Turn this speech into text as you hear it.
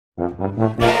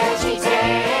VeggieTales,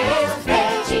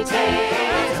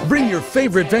 VeggieTales. Bring your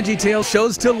favorite VeggieTales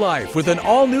shows to life with an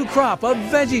all-new crop of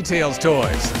VeggieTales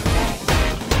toys.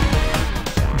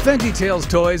 VeggieTales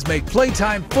toys make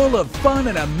playtime full of fun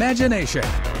and imagination.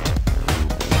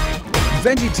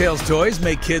 VeggieTales toys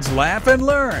make kids laugh and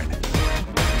learn.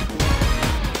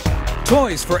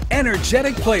 Toys for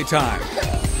energetic playtime.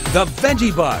 The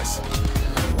Veggie Bus.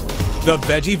 The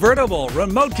VeggieVertible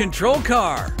remote control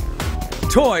car.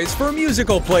 Toys for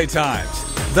musical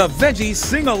playtimes. The Veggie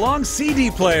Sing-Along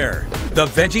CD player. The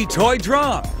Veggie Toy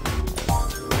Drum.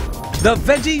 The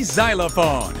Veggie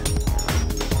Xylophone.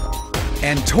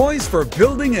 And toys for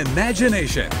building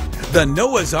imagination. The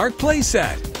Noah's Ark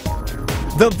playset.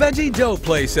 The Veggie Dough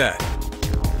playset.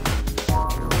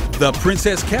 The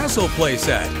Princess Castle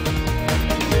playset.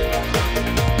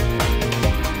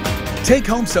 Take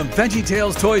home some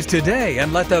VeggieTales toys today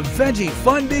and let the veggie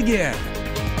fun begin.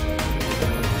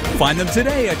 Find them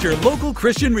today at your local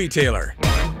Christian retailer.